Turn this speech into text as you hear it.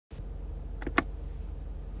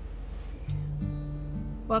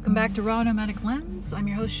Welcome back to Raw Nomadic Lens. I'm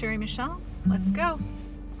your host, Sherry Michelle. Let's go.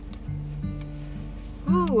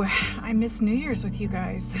 Ooh, I missed New Year's with you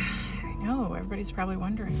guys. I know, everybody's probably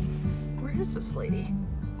wondering, where is this lady?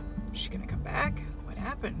 Is she gonna come back? What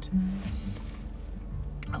happened?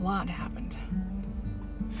 A lot happened.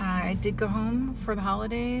 I did go home for the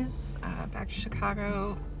holidays, back to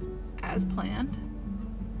Chicago as planned.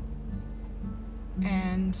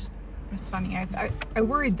 And it was funny, I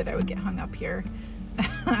worried that I would get hung up here.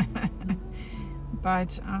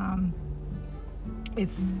 But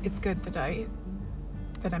it's good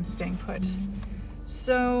that I'm staying put.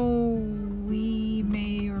 So we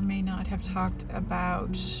may or may not have talked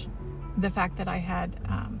about the fact that I had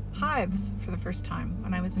hives for the first time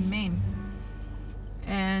when I was in Maine,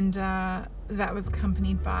 and that was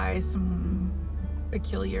accompanied by some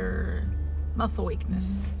peculiar muscle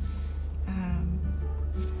weakness.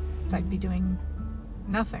 I'd be doing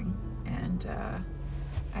nothing, and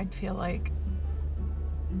I'd feel like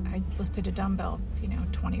I lifted a dumbbell,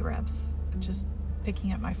 20 reps, just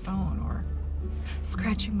picking up my phone or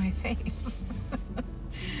scratching my face.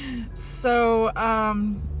 So,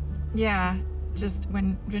 yeah, just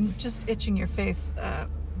when just itching your face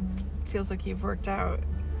feels like you've worked out,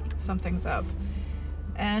 something's up.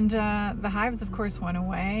 And the hives, of course, went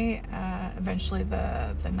away. Eventually,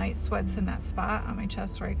 the night sweats in that spot on my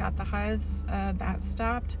chest where I got the hives, that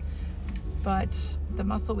stopped. But the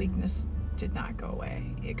muscle weakness did not go away.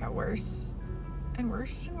 It got worse and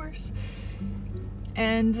worse and worse.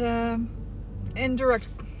 And in direct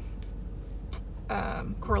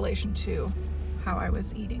correlation to how I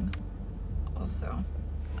was eating also,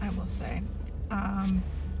 I will say.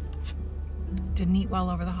 Didn't eat well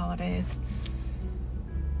over the holidays.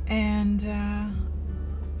 And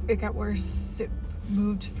it got worse. It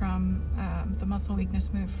moved from, the muscle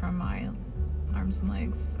weakness moved from my arms and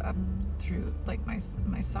legs up through like my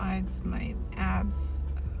sides, my abs,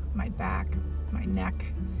 my back, my neck,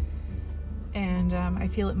 and I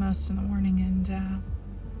feel it most in the morning,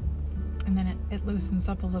 and then it loosens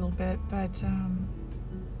up a little bit. But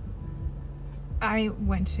I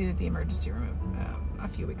went to the emergency room a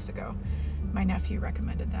few weeks ago. My nephew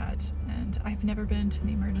recommended that, and I've never been to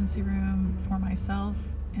the emergency room for myself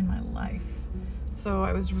in my life, so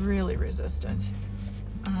I was really resistant.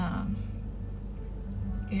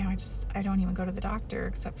 I don't even go to the doctor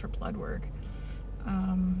except for blood work.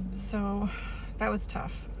 So that was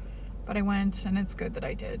tough. But I went, and it's good that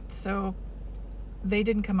I did. So they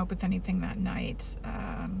didn't come up with anything that night.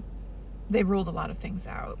 They ruled a lot of things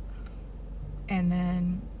out. And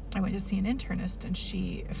then I went to see an internist, and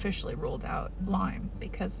she officially ruled out Lyme,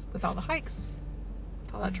 because with all the hikes,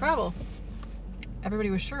 with all that travel, everybody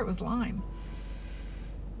was sure it was Lyme.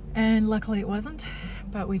 And luckily it wasn't,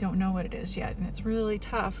 but we don't know what it is yet, and it's really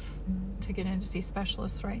tough to get in to see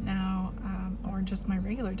specialists right now, or just my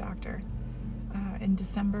regular doctor. In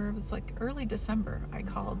December, it was like early December, I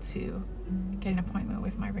called to get an appointment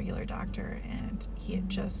with my regular doctor, and he had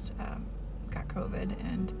just got COVID,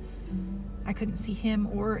 and I couldn't see him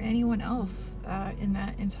or anyone else in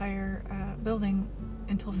that entire building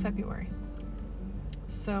until February.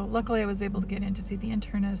 So luckily I was able to get in to see the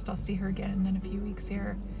internist. I'll see her again in a few weeks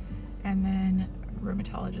here. And then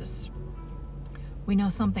rheumatologist. We know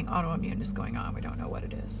something autoimmune is going on. We don't know what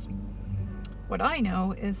it is. What I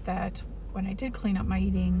know is that when I did clean up my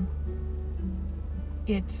eating,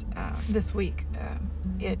 this week,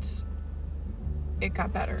 it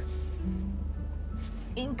got better.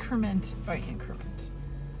 Increment by increment.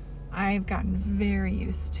 I've gotten very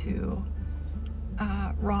used to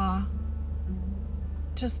raw,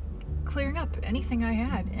 just clearing up anything I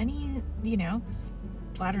had, any,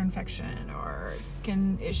 bladder infection or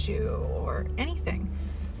skin issue or anything.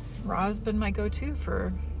 Raw has been my go-to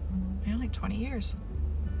for like 20 years,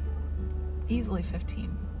 easily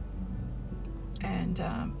 15. And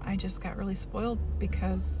I just got really spoiled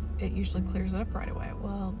because it usually clears it up right away.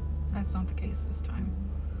 Well, that's not the case this time.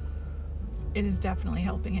 It is definitely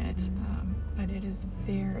helping it, but it is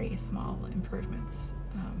very small improvements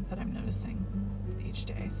that I'm noticing each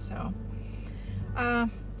day. So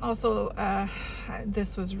also,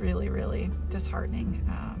 this was really, really disheartening.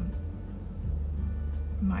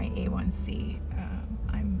 My A1C,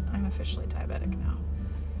 I'm officially diabetic now.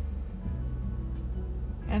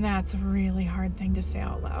 And that's a really hard thing to say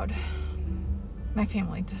out loud. My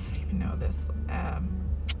family doesn't even know this.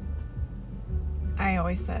 I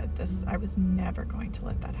always said this, I was never going to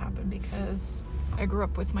let that happen, because I grew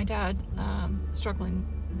up with my dad struggling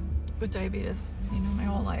with diabetes, my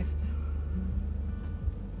whole life.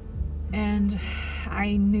 And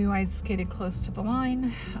I knew I'd skated close to the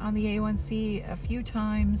line on the A1C a few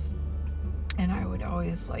times, and I would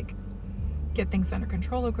always like get things under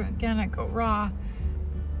control again. I'd go raw,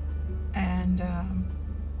 and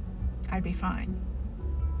I'd be fine.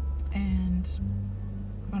 And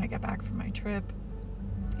when I got back from my trip,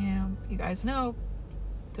 you guys know,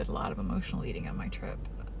 did a lot of emotional eating on my trip.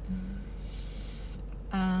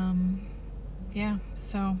 Yeah,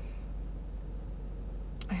 so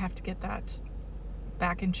I have to get that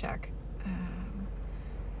back in check.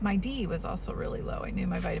 My D was also really low. I knew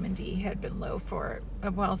my vitamin D had been low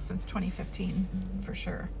since 2015 for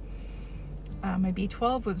sure. My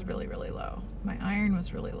B12 was really, really low. My iron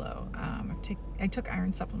was really low. I took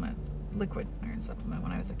iron supplements, liquid iron supplement,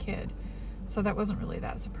 when I was a kid, so that wasn't really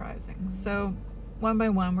that surprising. So one by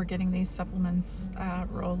one, we're getting these supplements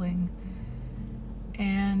rolling,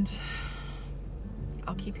 and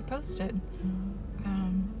I'll keep you posted.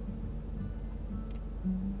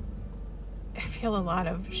 I feel a lot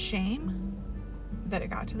of shame that it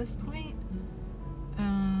got to this point,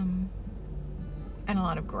 and a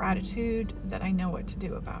lot of gratitude that I know what to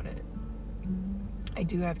do about it. I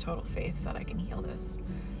do have total faith that I can heal this.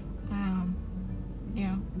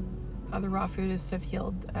 Other raw foodists have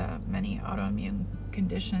healed many autoimmune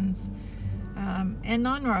conditions, and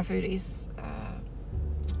non-raw foodies.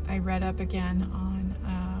 I read up again on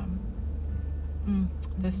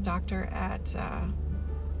this doctor at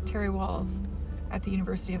Terry Walls at the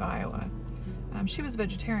University of Iowa. She was a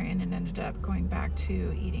vegetarian and ended up going back to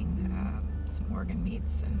eating some organ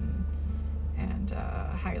meats and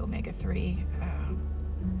high omega-3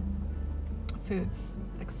 foods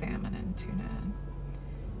like salmon and tuna and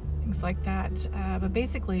things like that. But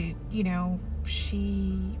basically,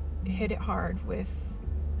 she hit it hard with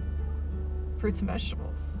fruits and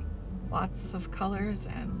vegetables. Lots of colors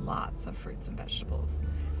and lots of fruits and vegetables.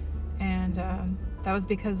 And that was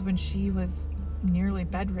because when she was nearly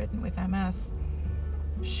bedridden with MS,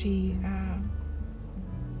 she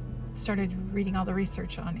started reading all the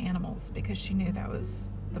research on animals because she knew that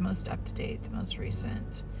was the most up-to-date, the most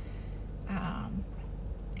recent.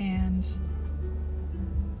 And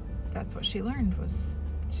that's what she learned was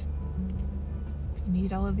you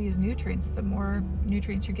need all of these nutrients. The more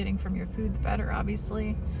nutrients you're getting from your food, the better,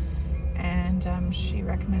 obviously. And she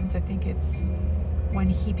recommends, I think it's one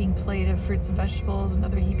heaping plate of fruits and vegetables,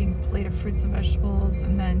 another heaping plate of fruits and vegetables,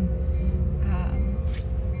 and then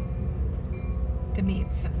the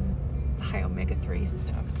meats and high omega-3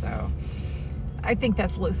 stuff. So I think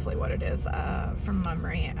that's loosely what it is from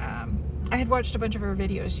memory. I had watched a bunch of her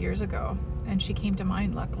videos years ago, and she came to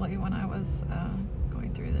mind, luckily, when I was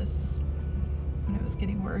going through this, when it was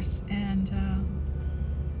getting worse. And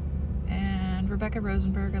Rebecca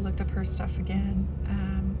Rosenberg, I looked up her stuff again.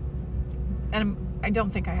 And I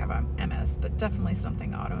don't think I have MS, but definitely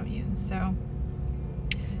something autoimmune. So,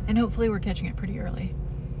 and hopefully we're catching it pretty early.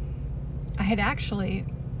 I had actually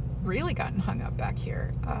really gotten hung up back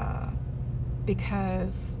here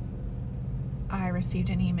because I received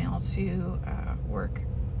an email to work.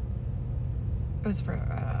 It was for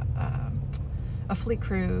a fleet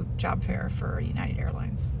crew job fair for United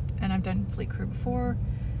Airlines, and I've done fleet crew before,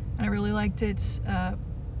 and I really liked it. The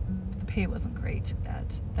pay wasn't great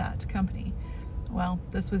at that company. Well,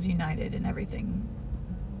 this was United, and everything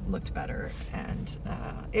looked better, and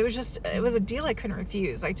it was a deal I couldn't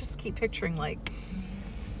refuse. I just keep picturing like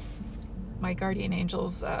my guardian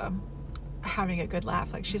angels having a good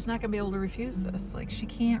laugh. Like, she's not gonna be able to refuse this. Like, she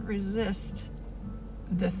can't resist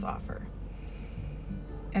this offer.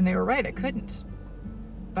 And they were right, I couldn't.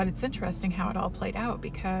 But it's interesting how it all played out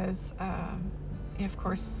because, of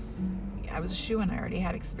course, I was a shoo-in. I already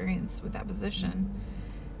had experience with that position.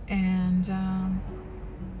 And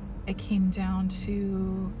it came down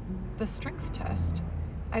to the strength test.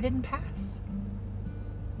 I didn't pass.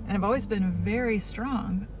 And I've always been very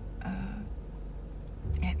strong.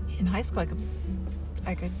 And in high school,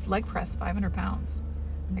 I could leg press 500 pounds.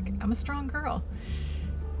 I'm a strong girl.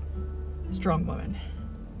 Strong woman.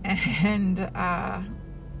 And I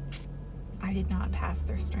did not pass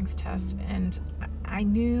their strength test. And I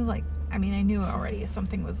knew, I knew already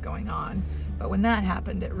something was going on. But when that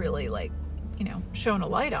happened, it really, shone a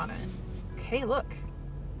light on it. Okay, look,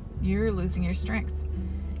 you're losing your strength.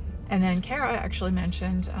 And then Kara actually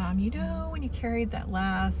mentioned, when you carried that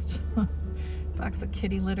last box of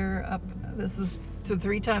kitty litter up, this is the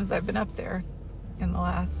 3 times I've been up there in the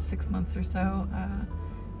last 6 months or so.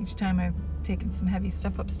 Each time I've taken some heavy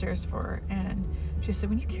stuff upstairs for her, and she said,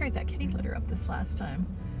 when you carried that kitty litter up this last time,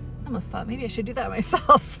 I almost thought maybe I should do that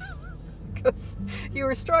myself because you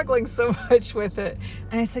were struggling so much with it.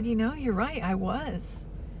 And I said, you're right, I was.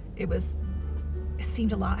 It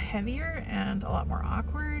seemed a lot heavier and a lot more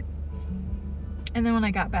awkward. And then when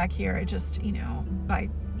I got back here, I just, by,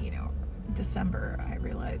 December, I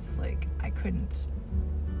realized like I couldn't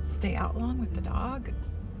stay out long with the dog,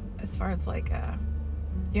 as far as like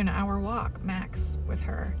an hour walk max with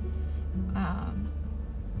her.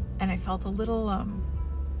 And I felt a little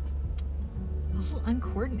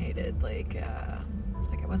uncoordinated, like I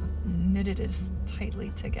wasn't knitted as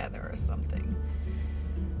tightly together or something.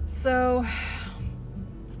 So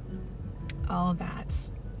all of that,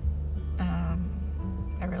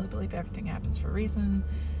 I really believe everything happens for a reason.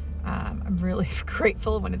 I'm really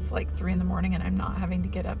grateful when it's like 3 a.m. and I'm not having to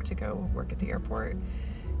get up to go work at the airport.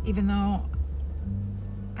 Even though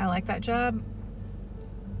I like that job,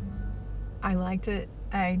 I liked it.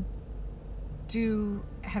 I do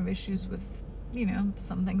have issues with,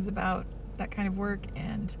 some things about that kind of work,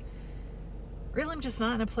 and really I'm just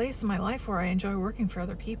not in a place in my life where I enjoy working for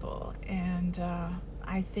other people. And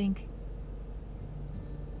I think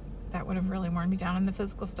that would have really worn me down. And the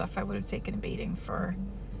physical stuff, I would have taken a beating for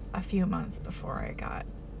a few months before I got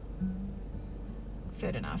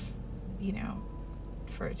fit enough,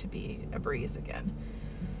 for it to be a breeze again.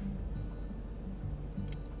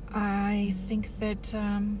 I think that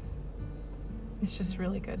it's just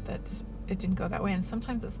really good that it didn't go that way. And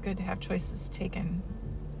sometimes it's good to have choices taken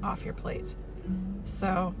off your plate.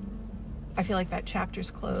 So I feel like that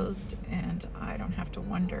chapter's closed, and I don't have to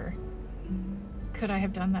wonder, could I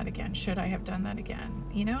have done that again? Should I have done that again?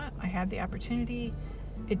 You know what? I had the opportunity.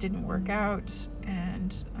 It didn't work out,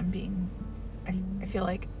 and I feel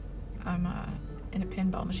like I'm in a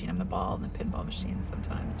pinball machine. I'm the ball in the pinball machine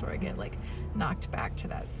sometimes, where I get like knocked back to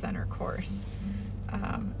that center course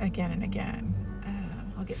again and again.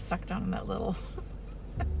 I'll get sucked down in that little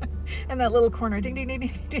in that little corner, ding, ding, ding,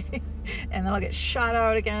 ding, ding, ding, and then I'll get shot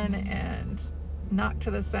out again and knocked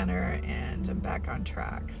to the center, and I'm back on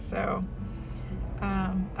track. So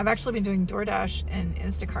I've actually been doing DoorDash and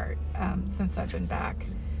Instacart since I've been back,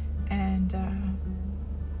 and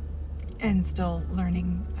still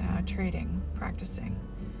learning trading, practicing.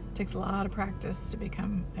 It takes a lot of practice to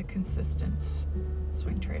become a consistent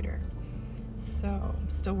swing trader. So I'm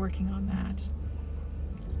still working on that.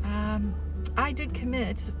 I did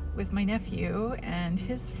commit with my nephew and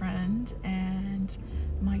his friend and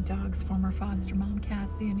my dog's former foster mom,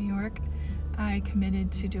 Cassie, in New York. I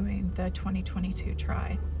committed to doing the 2022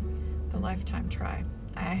 try, the lifetime try.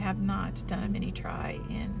 I have not done a mini try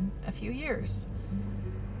in a few years.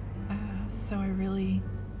 So I really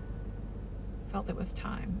felt it was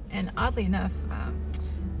time. And oddly enough,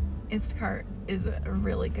 Instacart is a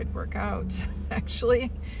really good workout, actually.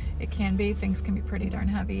 It can be. Things can be pretty darn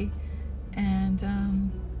heavy.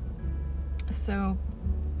 And so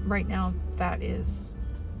right now, that is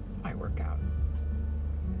my workout.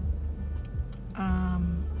 I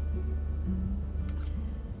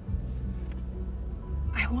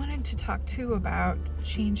wanted to talk too about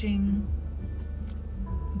changing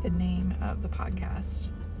the name of the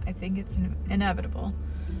podcast. I think it's inevitable.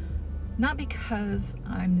 Not because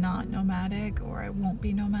I'm not nomadic or I won't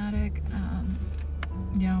be nomadic.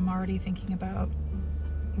 I'm already thinking about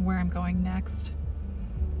where I'm going next.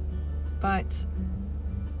 But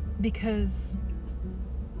because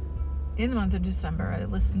in the month of December, I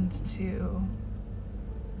listened to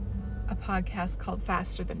a podcast called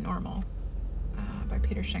Faster Than Normal by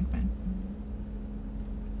Peter Shankman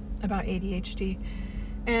about ADHD.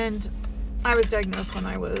 And I was diagnosed when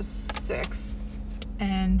I was 6,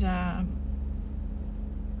 and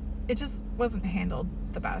it just wasn't handled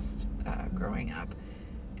the best growing up,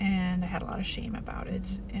 and I had a lot of shame about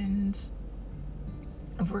it, and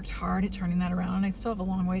I've worked hard at turning that around. I still have a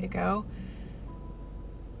long way to go,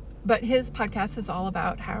 but his podcast is all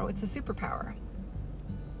about how it's a superpower,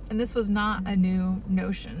 and this was not a new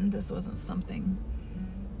notion. This wasn't something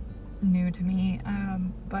new to me,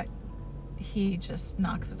 but he just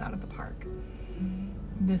knocks it out of the park.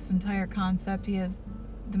 This entire concept, he has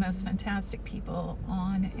the most fantastic people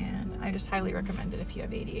on, and I just highly recommend it if you have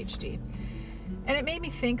ADHD. And it made me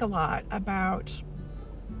think a lot about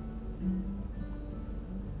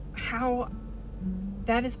how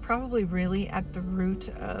that is probably really at the root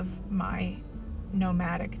of my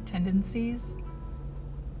nomadic tendencies.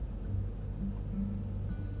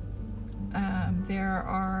 There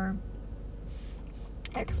are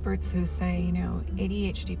experts who say,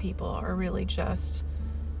 ADHD people are really just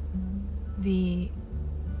the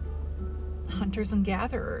hunters and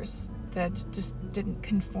gatherers that just didn't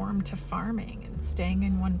conform to farming and staying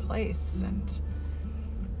in one place and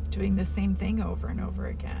doing the same thing over and over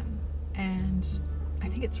again. And I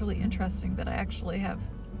think it's really interesting that I actually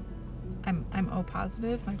I'm O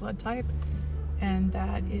positive, my blood type, and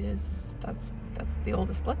that's That's the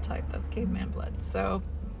oldest blood type. That's caveman blood. So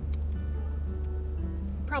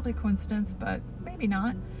probably coincidence, but maybe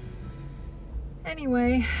not.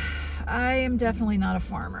 Anyway, I am definitely not a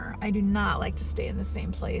farmer. I do not like to stay in the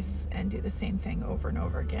same place and do the same thing over and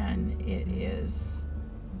over again. It is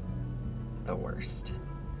the worst.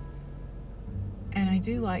 And I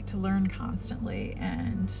do like to learn constantly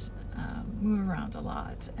and move around a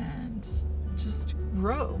lot and just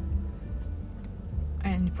grow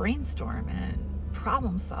and brainstorm and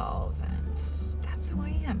problem solve, and that's who I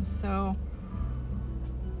am. So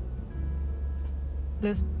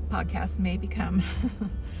this podcast may become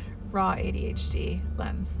raw ADHD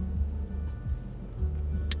lens.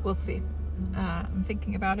 We'll see. I'm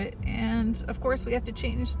thinking about it, and of course we have to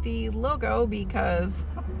change the logo because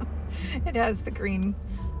it has the green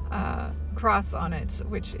cross on it,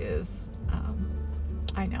 which is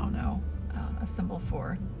I now know a symbol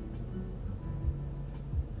for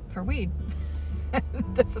weed.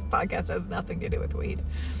 This podcast has nothing to do with weed.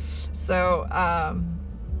 So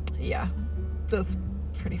yeah, that's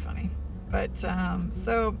pretty funny. But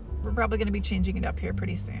so we're probably going to be changing it up here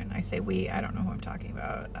pretty soon. I say we, I don't know who I'm talking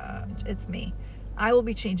about. It's me. I will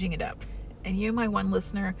be changing it up, and you, my one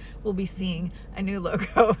listener, will be seeing a new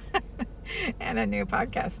logo and a new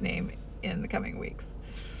podcast name in the coming weeks.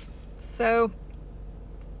 So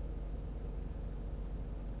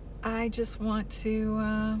I just want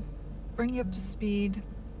to bring you up to speed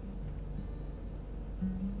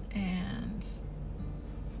and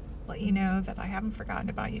let you know that I haven't forgotten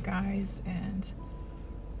about you guys, and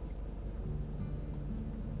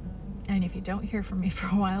if you don't hear from me for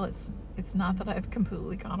a while, it's not that I've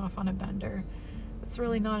completely gone off on a bender. It's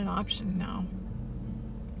really not an option now.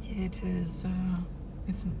 It is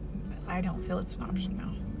I don't feel it's an option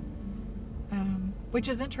now. Which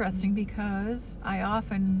is interesting because I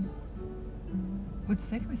often would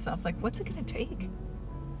say to myself, like, what's it going to take?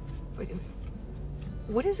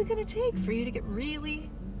 What is it going to take for you to get really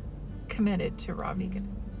committed to raw vegan?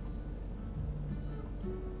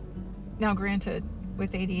 Now, granted,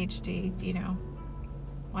 with ADHD,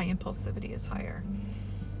 my impulsivity is higher.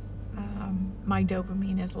 My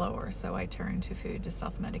dopamine is lower, so I turn to food to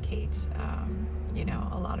self-medicate.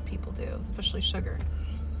 A lot of people do, especially sugar.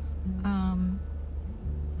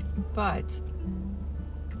 But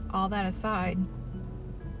all that aside,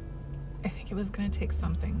 I think it was going to take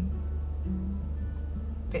something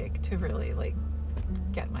big to really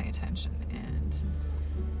get my attention, and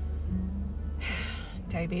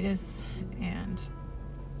diabetes and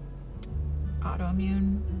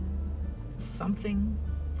autoimmune something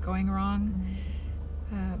going wrong,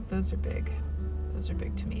 those are big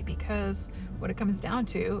to me, because what it comes down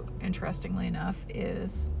to, interestingly enough,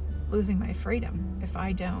 is losing my freedom. If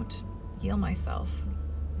I don't heal myself,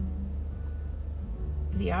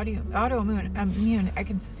 the autoimmune, I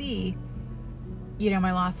can see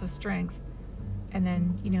my loss of strength, and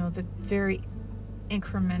then the very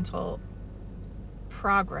incremental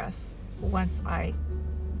progress once I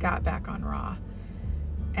got back on raw,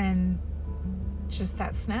 and just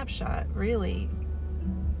that snapshot, really,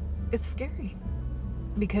 it's scary,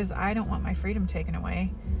 because I don't want my freedom taken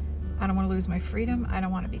away. I don't want to lose my freedom. I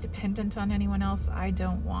don't want to be dependent on anyone else. I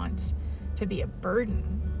don't want to be a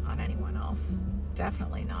burden on anyone else.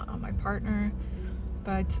 Definitely not on my partner,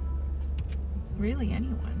 but really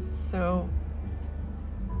anyone. So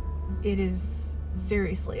it is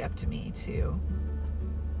seriously up to me to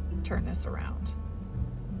turn this around.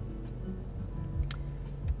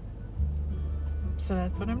 So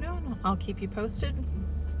that's what I'm doing. I'll keep you posted.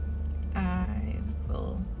 I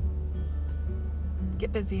will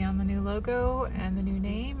get busy on the new logo and the new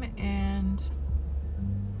name, and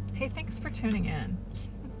hey, thanks for tuning in.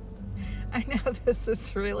 I know this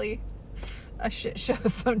is really a shit show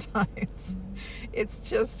sometimes. It's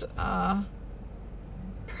just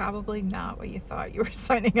probably not what you thought you were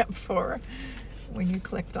signing up for when you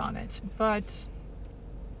clicked on it, but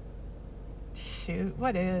shoot,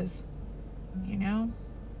 what is?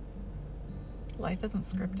 Life isn't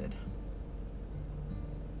scripted.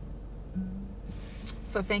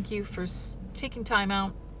 So thank you for taking time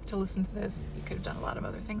out to listen to this. You could have done a lot of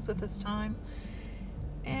other things with this time.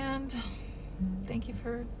 And thank you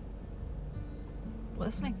for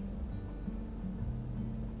listening.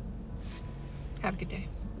 Have a good day.